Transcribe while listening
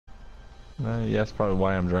Yeah, that's probably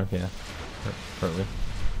why I'm drunk, yeah. Partly.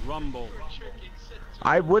 Rumble.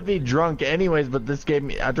 I would be drunk anyways, but this gave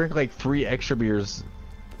me... I drank like 3 extra beers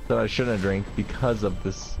that I shouldn't have drank because of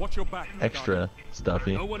this Watch your back, extra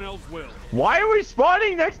stuffy. no one else will. Why are we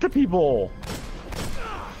spawning next to people?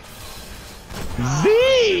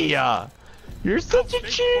 Z! You're such a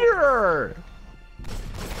cheater!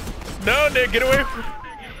 No, Nick, get away from...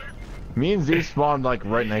 Me and Z spawned like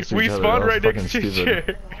right next to We each other. spawned That was right next to fucking each stupid.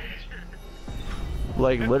 other.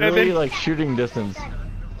 Like literally then- like shooting distance.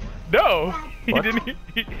 No! He What? didn't...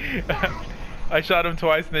 I shot him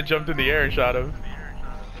twice and then jumped in the air and shot him.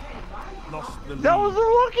 Lost the That was the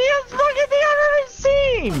luckiest fucking thing I've ever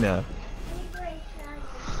seen!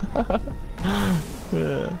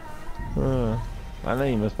 Yeah. I know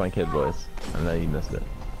you missed my kid voice. I know you missed it.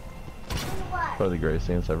 Probably the greatest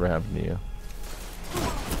thing that's ever happened to you.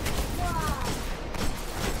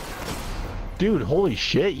 Dude, holy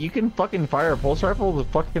shit, you can fucking fire a pulse rifle with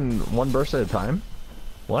fucking 1 burst at a time?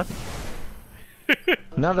 What?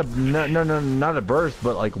 Not a burst,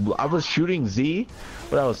 but like I was shooting Z,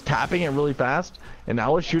 but I was tapping it really fast, and I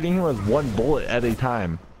was shooting him with 1 bullet at a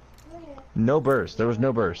time. No burst. There was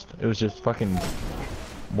no burst. It was just fucking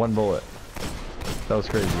 1 bullet. That was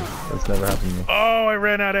crazy. That's never happened to me. Oh, I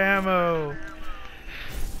ran out of ammo.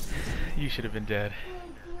 You should have been dead.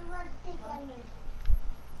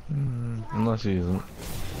 Unless he isn't.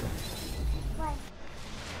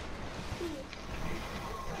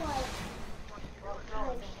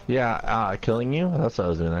 Yeah, killing you? That's what I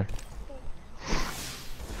was doing there.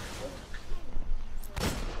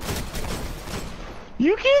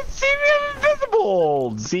 You can't see me, I'm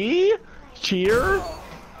invisible! See? Cheer?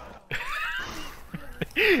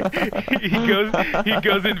 he goes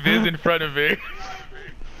invis in front of me.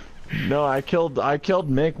 No, I killed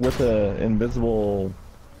Mick with a invisible...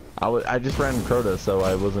 I just ran Crota, so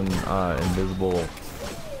I wasn't invisible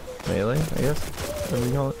melee, I guess. What do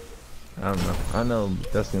you call it? I don't know. I don't know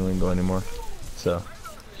Destiny lingo anymore. So.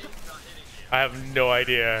 I have no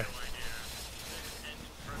idea.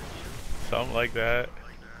 Something like that.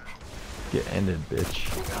 Get ended, bitch.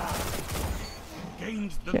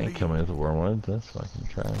 gains the Can't lead. kill me with a wormwood. That's fucking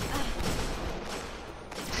trash.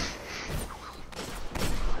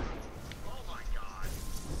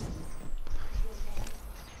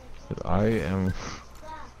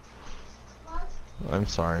 I'm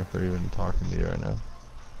sorry for even talking to you right now,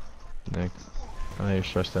 Nick. I know you're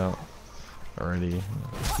stressed out already.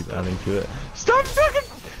 I keep adding to it. Stop fucking!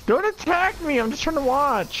 Don't attack me! I'm just trying to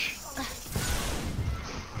watch.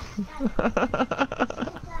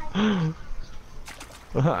 I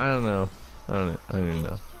don't know. I don't even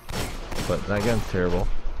know. But that gun's terrible.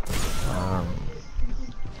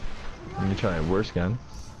 Let me try a worse gun.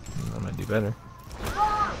 I might do better.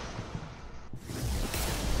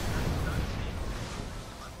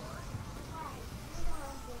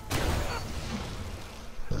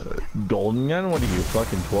 Golden gun? What are you,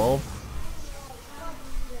 fucking 12?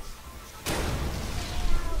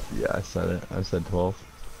 Yeah, I said it. I said 12.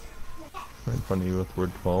 I'm in front of you with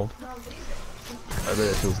word 12. I bet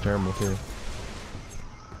it feels terrible too.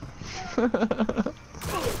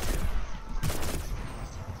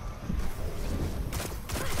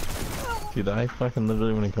 Dude, I fucking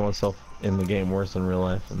literally want to kill myself in the game worse than real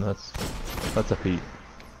life, and that's a feat.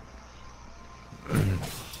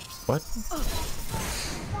 What?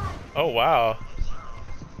 Oh wow.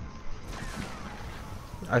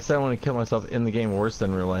 I said I want to kill myself in the game worse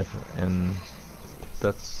than real life, and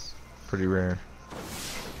that's pretty rare.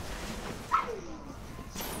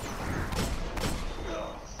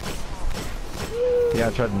 Yeah,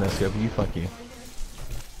 I tried to mess you up. You fuck you.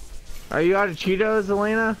 Are you out of Cheetos,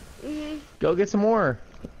 Elena? Mm-hmm. Go get some more.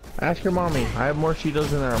 Ask your mommy. I have more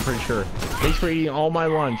Cheetos in there, I'm pretty sure. Thanks for eating all my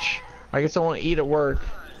lunch. I guess I won't eat at work.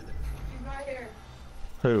 She's not here.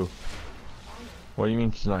 Who? What do you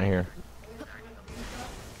mean she's not here?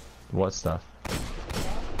 What stuff?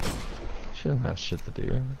 She doesn't have shit to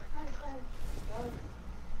do.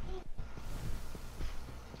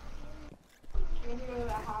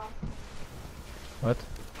 What?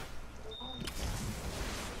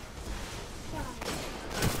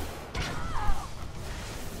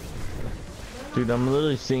 Dude, I'm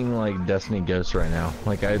literally seeing like Destiny ghosts right now.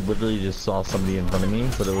 Like I literally just saw somebody in front of me,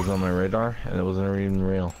 but it was on my radar and it wasn't even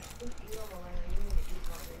real.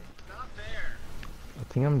 I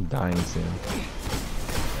think I'm dying soon.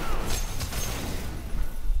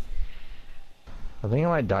 I think I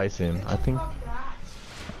might die soon. I think.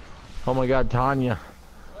 Oh my god, Tanya.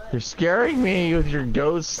 You're scaring me with your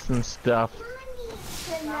ghosts and stuff.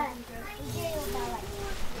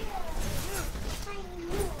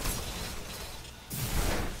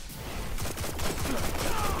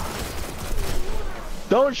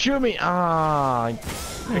 Don't shoot me! Ah! I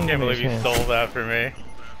can't believe you stole that from me.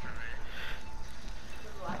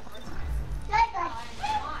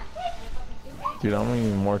 Dude, I'm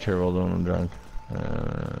even more terrible than when I'm drunk.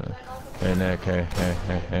 Hey Nick, hey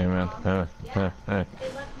man. Hey.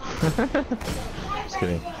 Just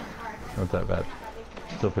kidding. Not that bad.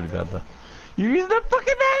 Still pretty bad though. You're using the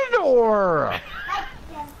fucking Matador!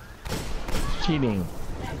 Cheating.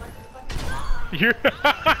 You're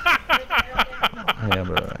Yeah,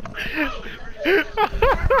 but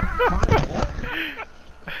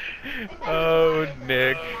oh,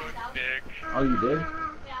 Nick. oh, you did?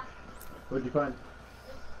 What'd you find?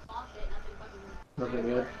 Nothing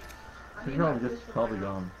good. I think I'm just probably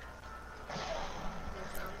gone.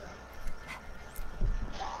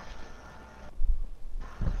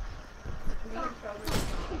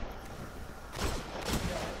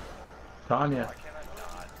 Tanya.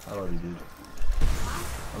 I love you, dude.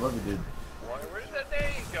 I love you, dude. Where's that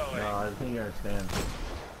day going? No, I think you understand.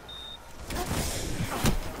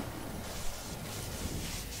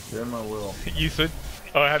 You're in my will. You said,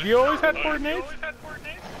 oh, have you always had Fortnite?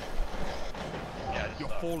 You're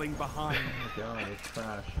falling behind. Oh my god, it's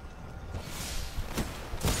trash.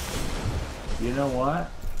 You know what?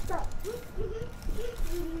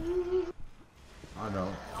 I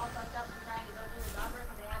know.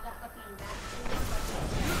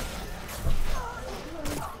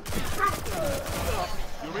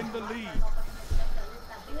 You're in the lead.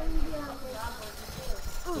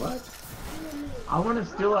 What? I want to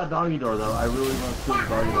steal that doggy door though. I really want to steal the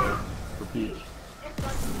doggy door for Peach.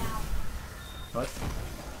 What?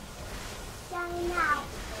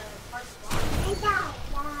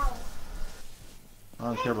 I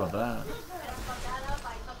don't care about that.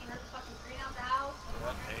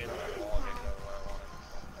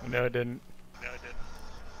 No, it didn't.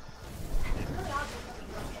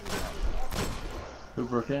 Who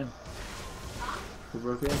broke in? Who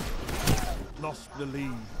broke in? Lost the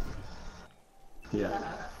lead. Yeah.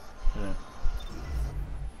 Yeah.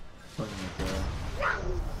 Fucking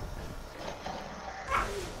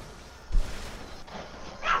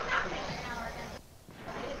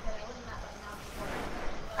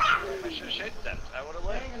I should have shaded that. I would have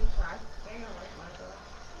lived.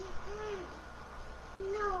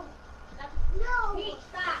 No. No. Peach,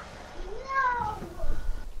 stop. No.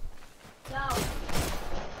 No.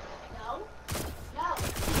 No. No. Stop.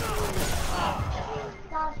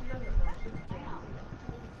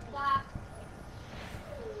 Stop.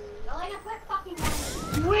 Elena, quit fucking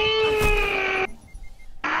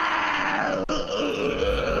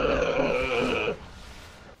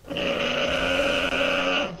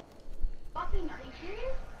fucking, are you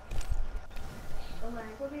serious?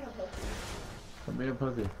 Elena, quit being a pussy. I'm being a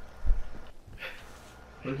pussy.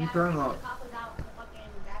 What's he throwing up?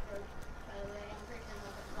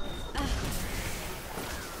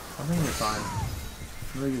 I think you're fine.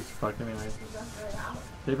 I think it's fucking anyway.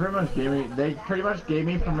 They pretty much gave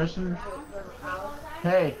me permission.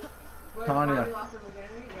 Hey, Tanya.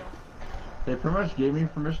 They pretty much gave me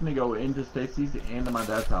permission to go into Stacy's and to my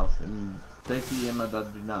dad's house, and Stacy and my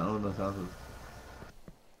dad do not own those houses.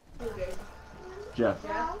 Jeff.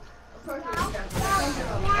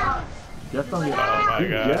 Jeff don't get Oh my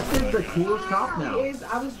Dude, God. Jeff is the coolest cop now.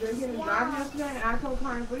 I was drinking and driving yesterday, and I told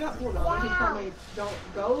Carmen, we got pulled over. He told me, don't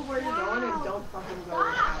go where you're going and don't fucking go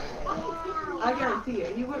where you're going. I guarantee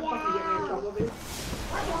it. He wouldn't fucking get me in trouble, bitch.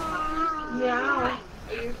 Yeah.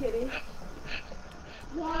 Are you kidding?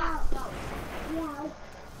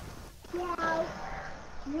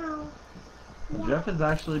 Jeff has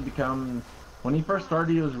actually become, when he first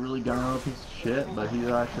started he was a really gung-ho piece of shit, but he's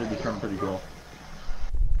actually become pretty cool.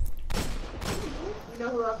 You know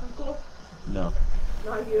who else is cool? No.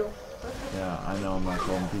 Not you. Yeah, I know I'm not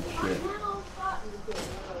cool, I'm a piece of shit.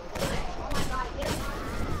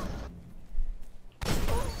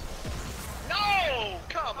 No!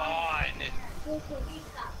 Come on!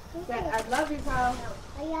 I love you, pal.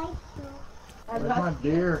 I Where's my love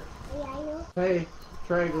beer? Hey,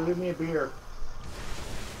 Trey, go get me a beer.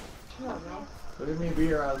 you. No. Go get me a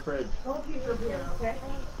beer out of the fridge. Don't keep your beer, okay?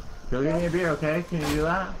 Go get me a beer, okay? Can you do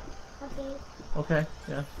that? Okay. Okay,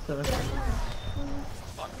 yeah. So I just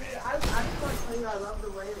want to tell you I love the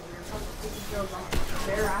way that you're fucking taking jokes on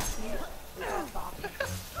bare ass feet. Yeah, stop.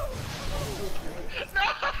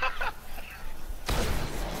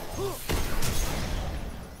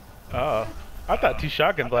 Oh, I thought 2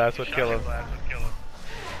 shotgun blasts would kill him.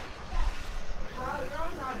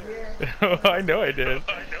 I know I did.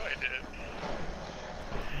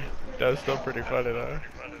 That was still pretty funny though.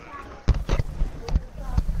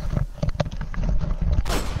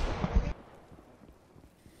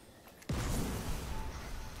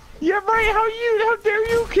 Yeah, right. How dare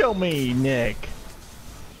you kill me, Nick?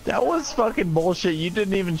 That was fucking bullshit. You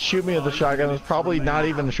didn't even shoot me with a shotgun. It was probably not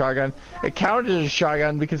even a shotgun. It counted as a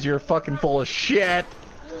shotgun because you're fucking full of shit.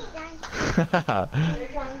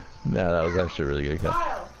 No, that was actually really good.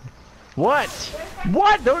 Kyle, What?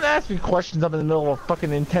 What? Don't ask me questions. I'm in the middle of a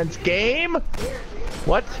fucking intense game.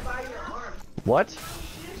 What? by your arm. What? You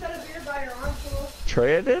just set a beer by your arm, fool.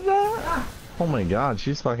 Treya did that? Oh my god,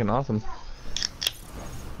 she's fucking awesome.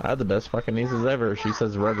 I had the best fucking nieces ever. She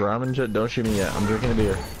says red ramen shit. Don't shoot me yet. I'm drinking a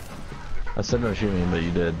beer. I said don't shoot me, but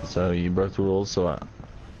you did. So you broke the rules. So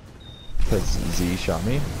because Z shot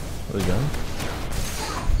me. What are you doing?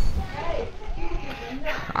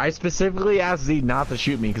 I specifically asked Z not to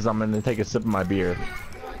shoot me because I'm gonna take a sip of my beer.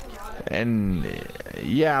 And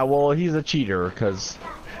yeah, well, he's a cheater because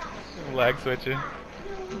Lag switching.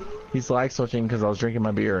 he's lag switching because I was drinking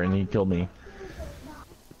my beer and he killed me.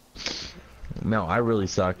 No, I really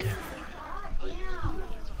suck.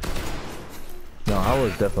 No, I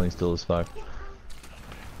was definitely still as fuck.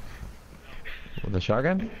 With a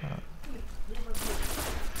shotgun?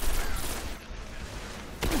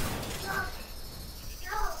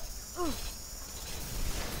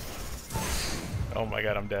 Oh my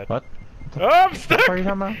god, I'm dead. What? Oh, I'm What stuck! are you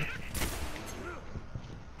talking about?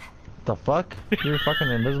 The fuck? You're a fucking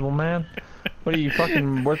invisible man? What are you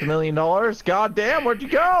fucking worth $1 million? God damn, where'd you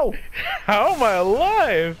go? How am I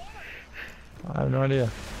alive? I have no idea.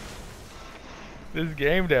 This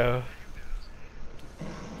game though.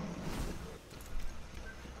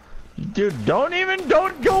 Dude,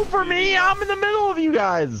 don't go for me. I'm in the middle of you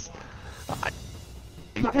guys.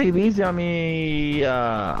 Take it easy on me.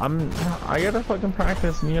 I gotta fucking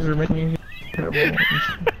practice and you guys are making me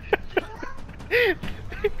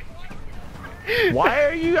Why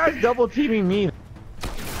are you guys double teaming me?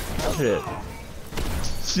 Shit.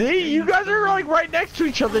 See, you guys are like right next to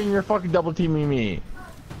each other and you're fucking double teaming me.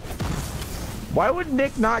 Why would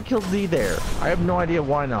Nick not kill Z there? I have no idea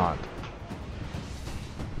why not.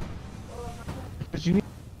 Because you need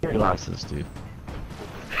your glasses, dude.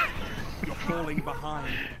 You're falling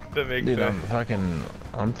behind. That makes Dude, sense.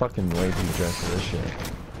 I'm fucking way too dressed for this shit.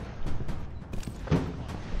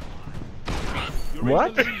 You're in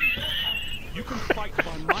What? the lead. You can fight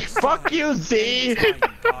by my side. Fuck you, Z!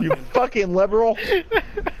 anytime, You Guardian. fucking liberal.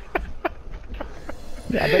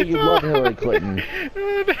 Yeah, I bet you love Hillary Clinton.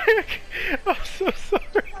 Oh, Nick, I'm so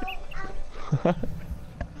sorry.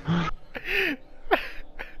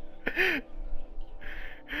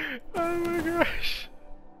 Oh my gosh.